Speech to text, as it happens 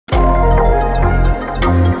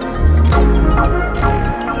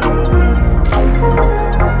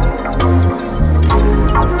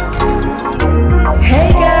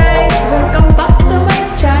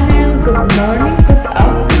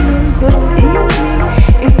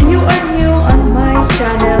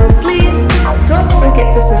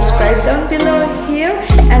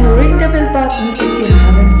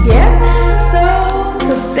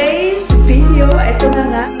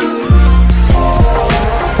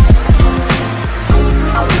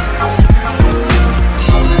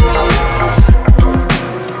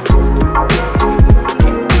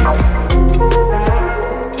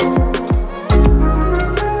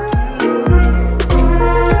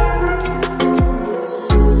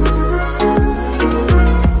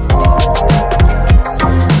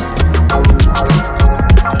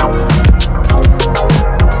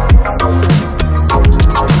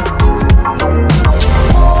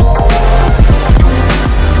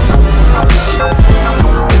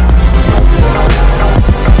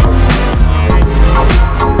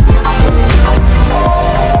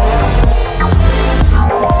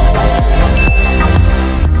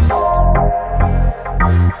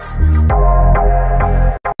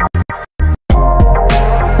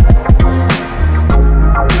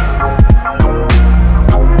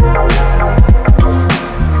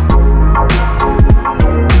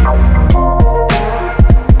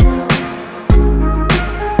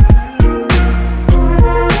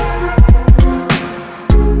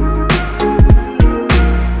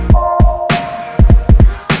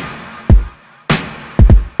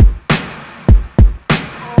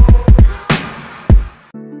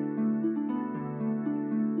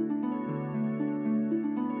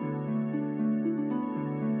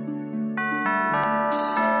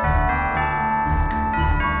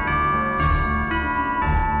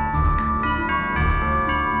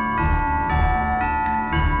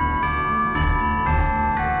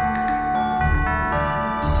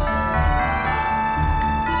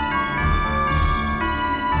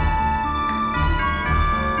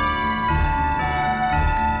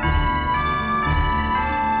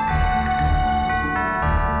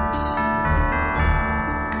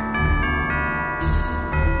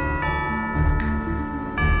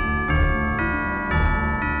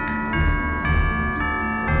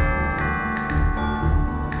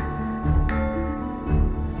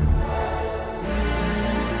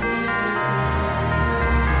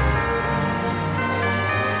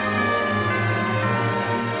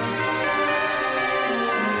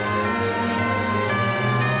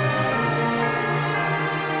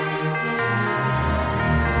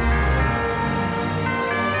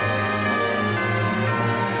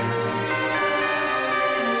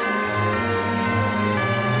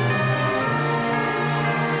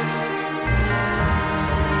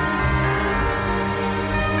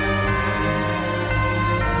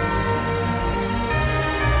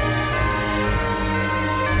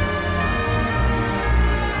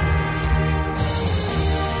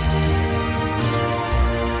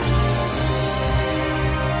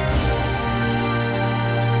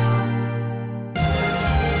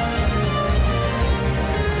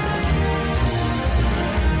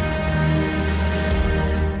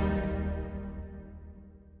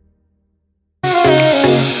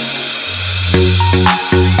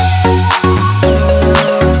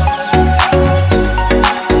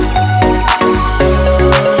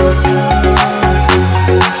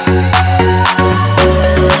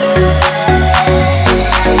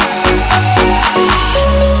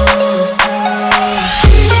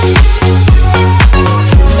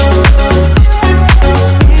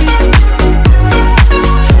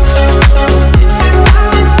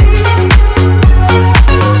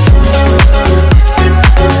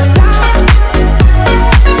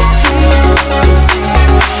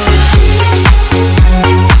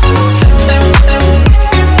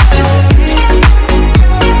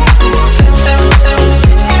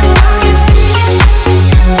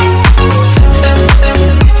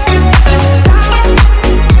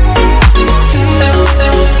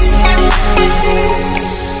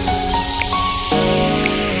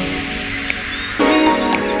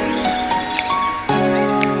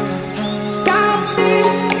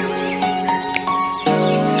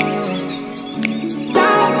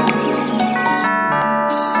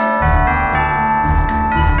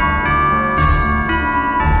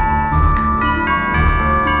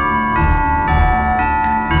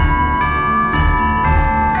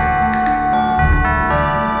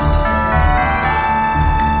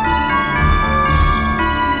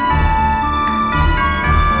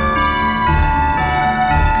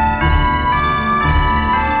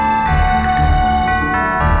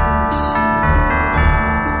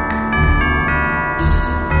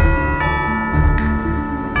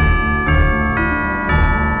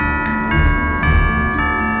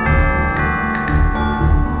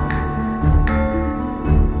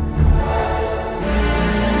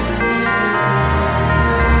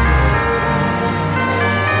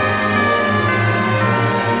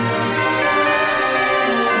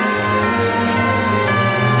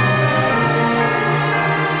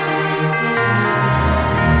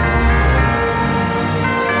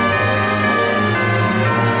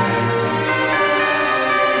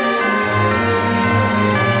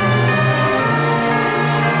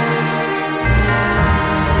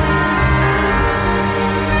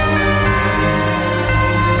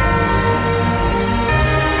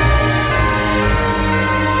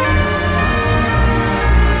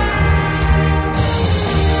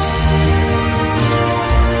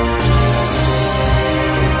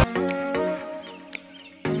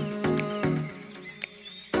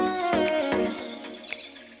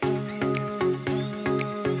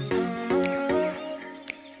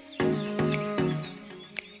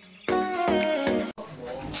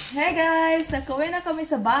Hey guys! Nakauwi na kami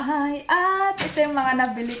sa bahay at ito yung mga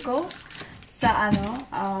nabili ko sa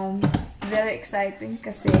very exciting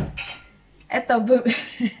kasi ito,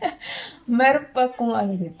 meron pa kung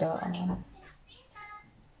ano dito.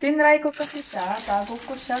 Tinry ko kasi siya, bago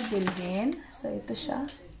ko siya bilhin. So ito siya.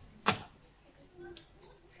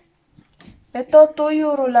 Ito, 2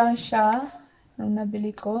 euro lang siya. Ang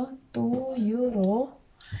nabili ko, 2 euro.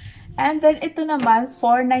 And then ito naman,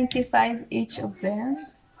 4.95 each of them.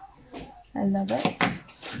 I love it.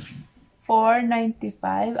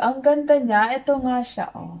 4.95. Ang ganda niya. Ito nga siya,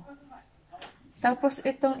 oh. Tapos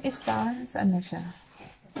itong isa, saan na siya?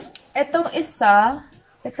 Itong isa,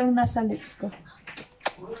 itong nasa lips ko.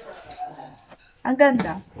 Ang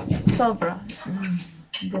ganda. Sobra.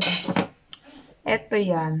 Diba? Ito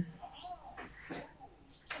yan.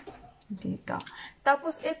 Dito.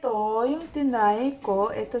 Tapos ito, yung tinry ko,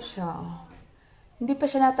 ito siya. Hindi pa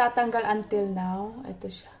siya natatanggal until now. Ito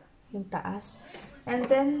siya. Yung taas. And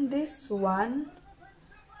then this one,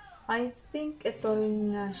 I think ito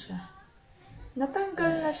rin nga siya.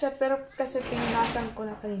 Natanggal na siya, pero kasi pinunasan ko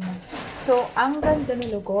na kanina. So, ang ganda ni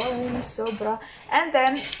logo. Ay, sobra. And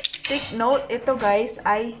then, take note, ito guys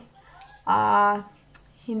ay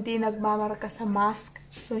hindi nagmamarka sa mask.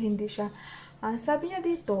 So, hindi siya. Sabi niya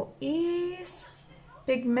dito is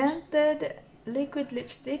pigmented liquid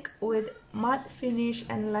lipstick with matte finish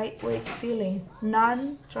and lightweight feeling.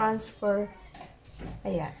 Non-transfer.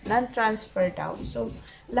 Ayan. Non-transfer daw. So,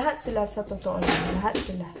 lahat sila sa totoo lang. Lahat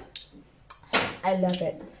sila. I love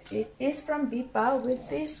it. It is from Bipa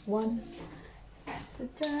with this one.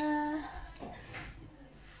 Ta-da!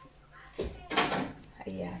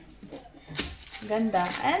 Ayan. Ganda.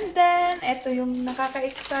 And then, ito yung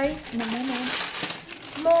nakaka-excite na moment.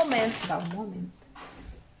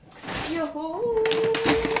 Yoo-hoo!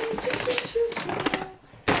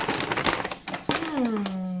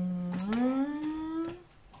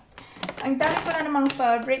 Ang dami ko na namang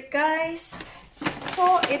fabric, guys.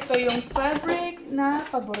 So, ito yung fabric na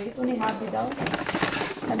paborito ni Habi daw.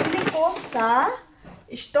 Nabili ko sa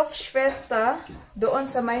Stoffschwester doon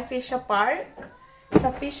sa may Fisher Park.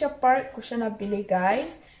 Sa Fisher Park ko siya nabili,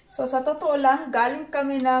 guys. So, sa totoo lang, galing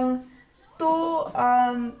kami ng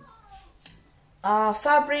 2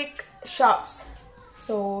 fabric shops.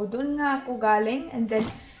 So, dun nga ako galing. And then,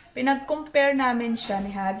 pinag-compare namin siya ni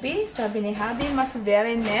Habi. Sabi ni Habi, mas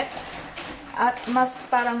very net. At mas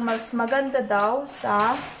parang mas maganda daw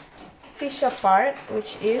sa Fisher Park,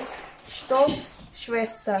 which is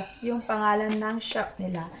Stoffschwester. Yung pangalan ng shop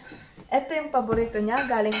nila. Ito yung paborito niya.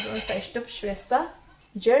 Galing doon sa Stoffschwester.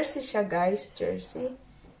 Jersey siya, guys. Jersey.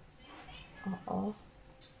 Oo.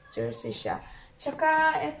 Jersey siya.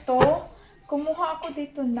 Tsaka, ito, kumuha ako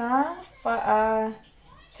dito na 3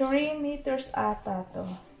 meters ata to.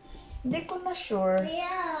 Hindi ko na sure.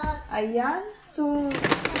 Ayan. So,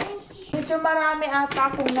 medyo marami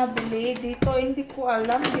ata akong nabili dito. Hindi ko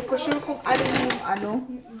alam. Hindi ko sure kung alin yung ano.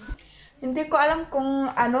 Hindi ko alam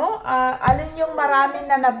kung ano. Alin yung marami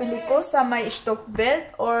na nabili ko sa may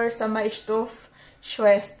Stoffwelt or sa may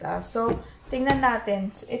Stoffschwester. So, tingnan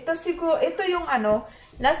natin. Ito siguro, ito yung ano,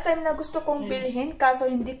 last time na gusto kong bilhin kaso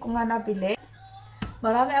hindi ko nga nabili.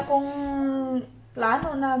 Marami akong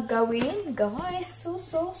plano na gawin. Guys,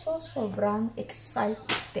 sobrang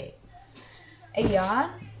excited. Ayan.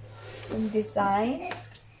 Yung design.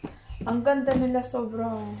 Ang ganda nila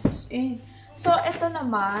sobrang. So, ito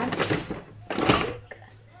naman.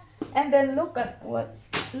 And then, look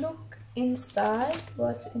inside.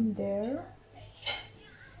 What's in there?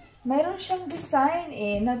 Mayroon siyang design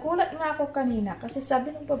eh. Nagulat nga ako kanina. Kasi sabi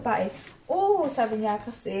ng babae, sabi niya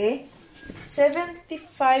kasi, 75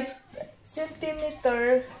 cm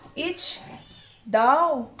each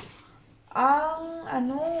daw ang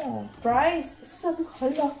price. So sabi ko,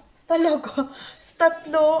 hala, talaga. Sa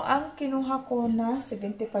tatlo, ang kinuha ko na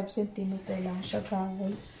 75 cm lang siya,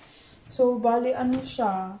 guys. So, bali,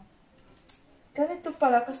 siya. Ganito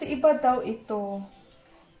pala, kasi iba daw ito.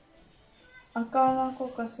 Ang kala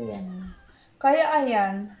ko kasi Kaya,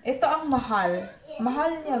 ayan. Ito ang mahal.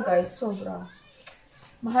 Mahal niya, guys. Sobra.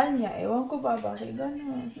 Mahal niya. Ewan ko ba bakit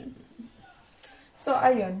gano'n. So,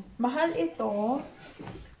 ayun. Mahal ito.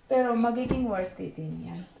 Pero, magiging worth it din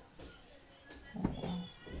yan.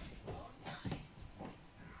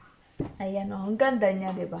 Ayan, Ang ganda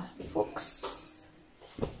niya, diba? Fox.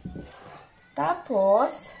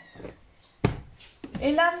 Tapos,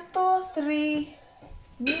 ilan to? 3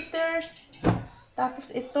 meters.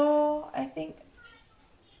 Tapos, ito, I think,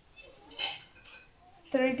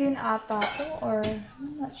 3 din ata to. Or,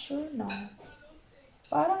 I'm not sure now.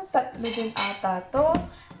 Parang 3 din ata to.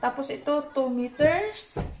 Tapos, ito, 2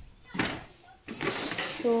 meters.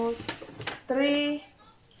 So, 3,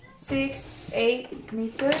 6, 8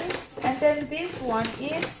 meters. And then this one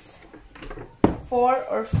is 4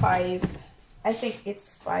 or 5. I think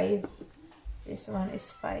it's 5. This one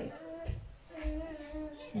is 5.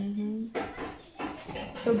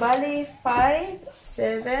 So, bali 5,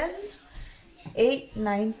 7, 8,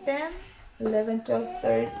 9, 10, 11,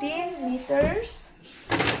 12, 13 meters.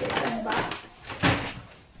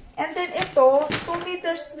 And then ito, 2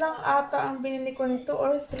 meters lang ata ang binili ko nito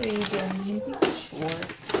or 3 din. Hindi ko sure.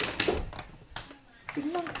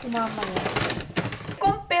 Tignan ko mamaya.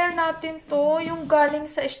 Compare natin to yung galing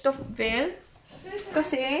sa Stoffwelt.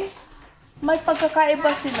 Kasi may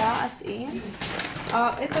pagkakaiba sila as in.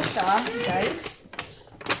 Ito siya, guys.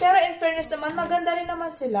 Pero in fairness naman, maganda rin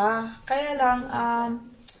naman sila. Kaya lang,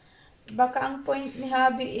 baka ang point ni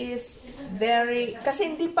Hubby is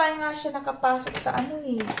kasi hindi pa nga siya nakapasok sa ano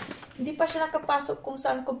eh. Hindi pa siya nakapasok kung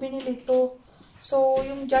saan ko binili to. So,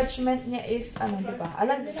 yung judgment niya is, diba?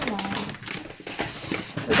 Alam niyo naman.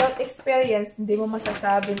 Without experience, hindi mo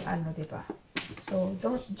masasabing diba? So,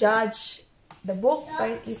 don't judge the book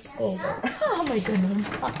by its cover. May ganun.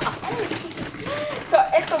 So,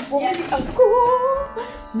 eto, bumili ako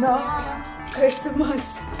na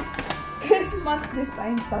Christmas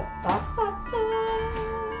design.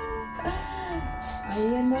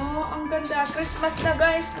 Ayan o, ang ganda. Christmas na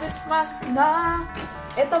guys, Christmas na.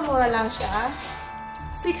 Ito, mura lang siya.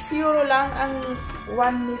 6 euro lang ang 1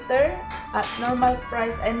 meter. At normal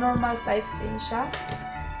price, ay normal size din siya.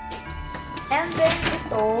 And then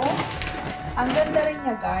ito, ang ganda rin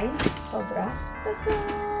niya guys. Sobra. Tada!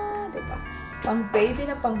 Diba? Pang baby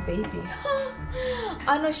na pang baby.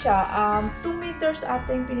 Ano siya? 2 meters ata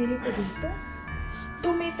yung pinili ko dito.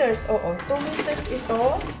 2 meters, oo. 2 meters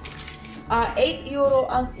ito. 8 euro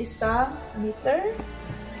ang isang meter.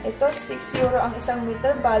 Ito, 6 euro ang isang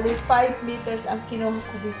meter. Bali, 5 meters ang kinuha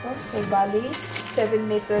ko dito. So, bali, 7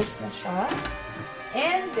 meters na siya.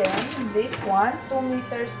 And then, this one, 2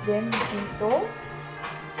 meters din dito.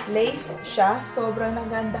 Lace siya. Sobrang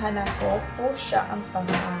nagandahan ako. Fuchsia ang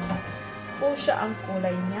pangalan. Fuchsia ang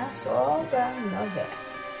kulay niya. Sobrang love it.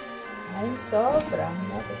 Ay, sobrang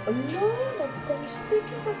love it. Ano? Nagka-mistake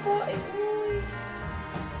yung babae. Uy.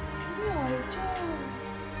 Ay, dyan.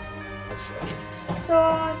 So,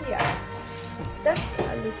 yeah. That's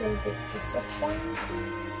a little bit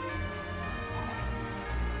disappointing.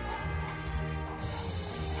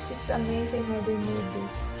 It's amazing how they made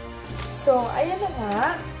this. So, ayan na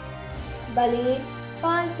nga. Bali,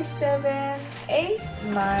 5, 6, 7, 8,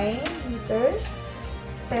 9 meters.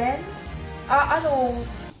 10.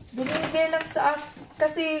 Binigay lang sa akin.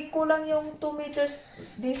 Kasi kulang yung 2 meters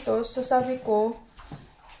dito. So, sabi ko,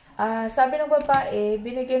 sabi ng babae,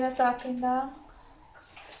 binigay na sa akin ng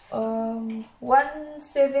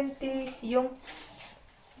 170 yung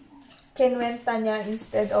kinwenta niya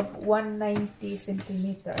instead of 190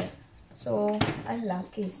 cm. So, I'm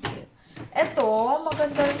lucky still. Ito,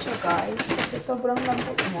 maganda rin siya guys. Kasi sobrang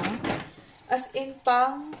lambot niya. As in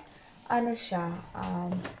pang, siya,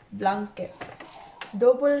 blanket.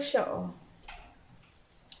 Double siya, oh.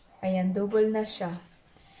 Ayan, double na siya.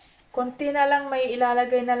 Konti na lang, may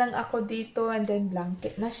ilalagay na lang ako dito and then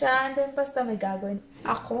blanket na siya. And then basta may gagawin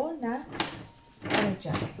ako na,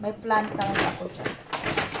 dyan. May plan talaga ako dyan.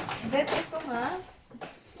 And then ito nga,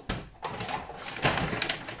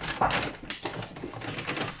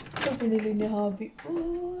 ito pinili ni Hubby.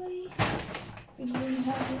 Uy, pinili ni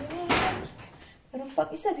Hubby yan. Pero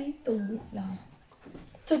pag isa dito, wait lang.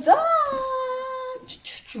 Tada!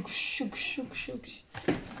 Shuk, shuk, shuk, shuk.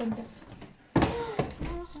 Ganda.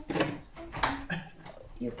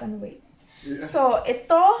 You can wait. So,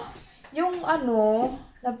 ito, yung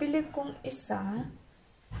nabili kong isa,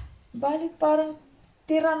 bali parang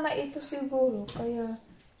tira na ito siguro. Kaya,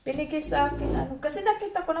 binigay sa akin, kasi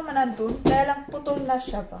nakita ko naman nandun, kaya lang putol na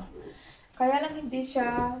siya ba. Kaya lang hindi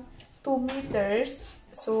siya 2 meters,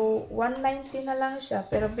 so 190 na lang siya.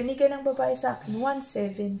 Pero binigay ng babae sa akin,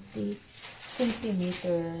 170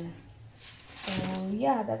 centimeter. So,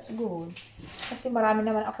 yeah, that's good. Kasi marami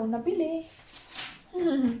naman akong nabili.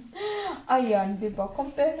 Ayan, diba?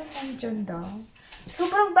 Compare naman dyan daw.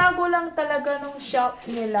 Sobrang bago lang talaga nung shop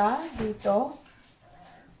nila dito.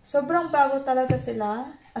 Sobrang bago talaga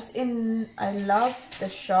sila. As in, I love the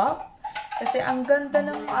shop. Kasi ang ganda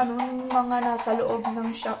ng mga nasa loob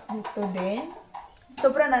ng shop nito din.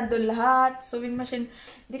 Sobrang nandun lahat. Sewing machine.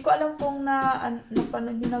 Hindi ko alam kung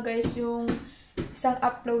napanood nyo na guys yung isang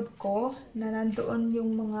upload ko na nandoon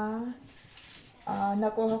yung mga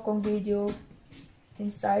nakuha kong video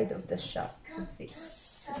inside of the shop of these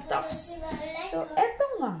stuffs. So, eto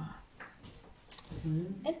nga.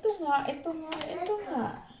 Ito nga.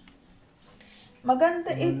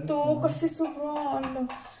 Maganda ito kasi sobrang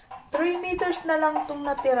 3 meters na lang itong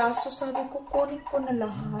natira. So sabi ko, kunin ko na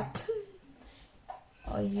lahat.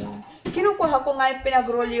 Ayan. Kinukuha ko nga yung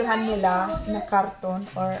pinagrolyuhan nila na karton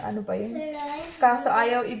or ano ba yun. Kaso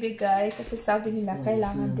ayaw ibigay kasi sabi nila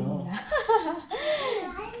kailangan din nila.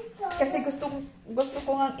 Kasi gusto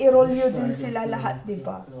ko nga i-rolyo din sila lahat,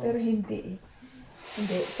 diba? Pero hindi.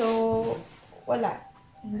 Hindi. So, wala.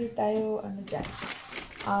 Hindi tayo ano dyan.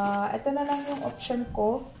 Ito na lang yung option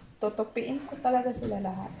ko. Tutupiin ko talaga sila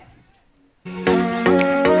lahat.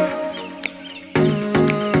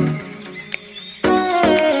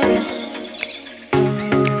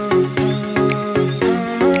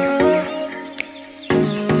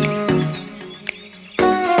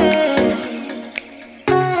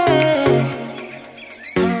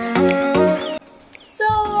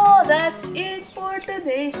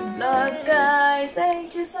 Today's vlog, guys.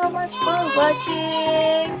 Thank you so much for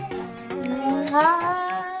watching.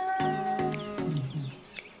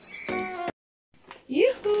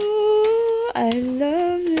 Yoo-hoo! I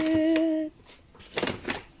love it.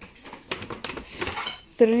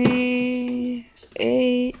 3,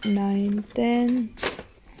 8, 9, 10,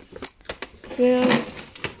 12,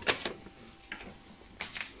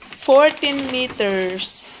 14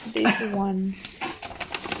 meters. This one.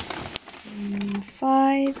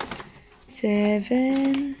 5,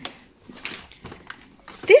 7.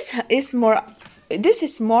 This is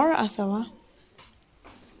more asawa.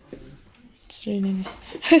 It's really nice.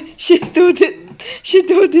 She do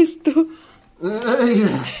this too.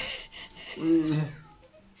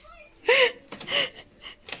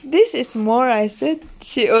 This is more, I said.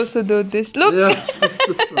 She also do this. Look. Yeah,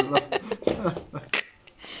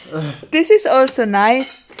 this is also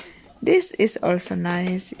nice. This is also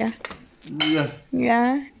nice. Yeah.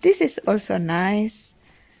 Yeah, this is also nice.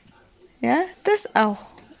 Yeah, that's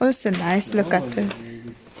also nice. Look at her.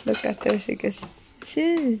 Look at her. This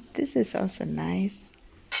is also nice.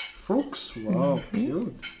 Fuchs, wow,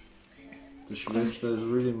 cute. The Schwester is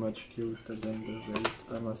really much cuter than the red,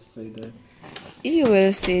 I must say that. You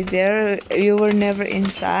will see there. You were never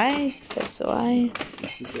inside. That's why.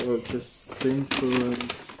 This is all just simple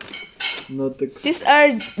and not these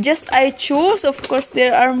are just I choose. Of course,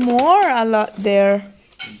 there are a lot there.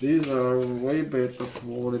 These are way better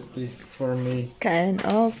quality for me. Kind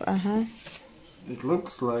of, It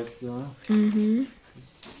looks like, yeah.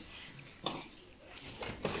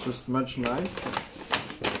 Just much nicer.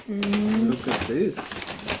 Look at this.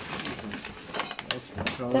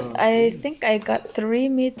 That I think I got 3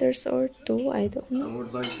 meters or 2. I don't know. I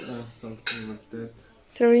would like something like that.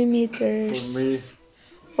 3 meters. For me.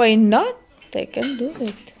 Why not? They can do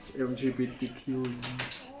it. It's LGBTQ.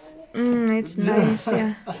 It's nice,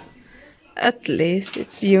 yeah. At least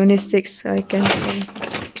it's unisex, I can say.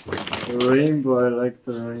 The rainbow, I like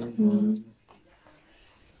the rainbow.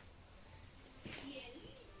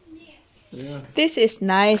 Yeah. This is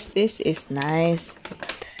nice. This is nice.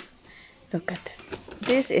 Look at that.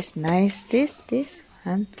 This is nice. This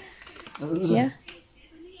one. Yeah.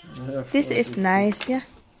 This is nice, yeah.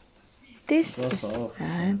 This is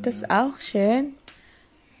das auch schön.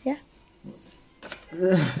 Yeah.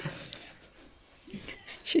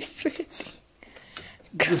 She's sweet.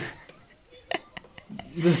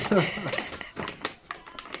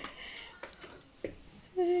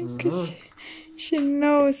 She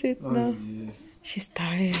knows it now. Yeah. She's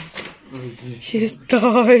tired. Yeah. She's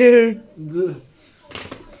tired.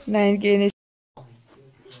 Nein, geh nicht.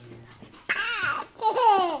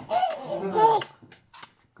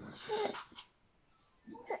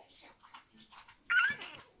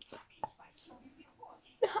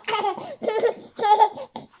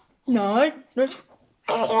 Nein.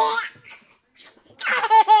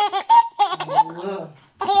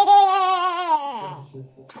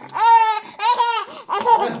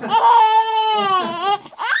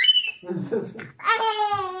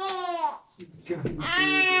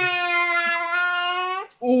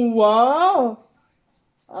 Wow!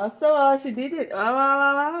 So she did it.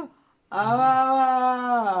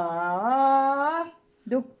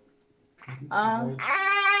 Look.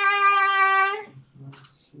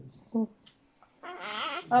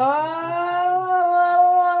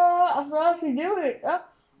 She did it.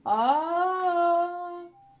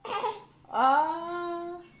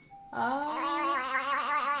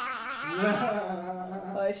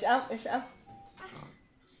 It's up.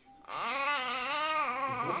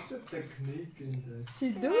 What's the technique in this? She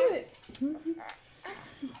do it.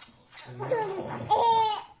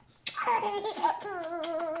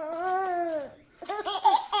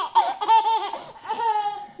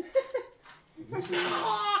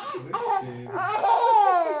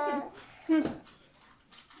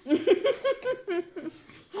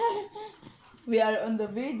 We are on the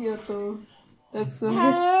video too. That's so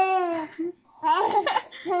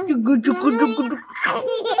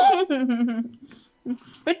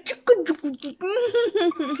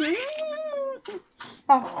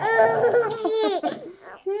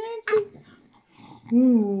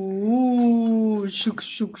Ooh, shook,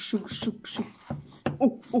 shook, shook, shook, shook.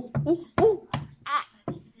 Oh, oh, oh, oh.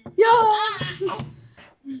 Yeah.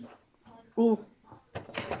 Oh.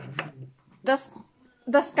 Das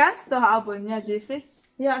kannst du haben, ja, Jesse?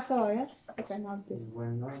 Ja, so, ja. I can have this. Why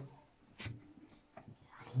not?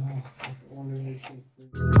 Only missing.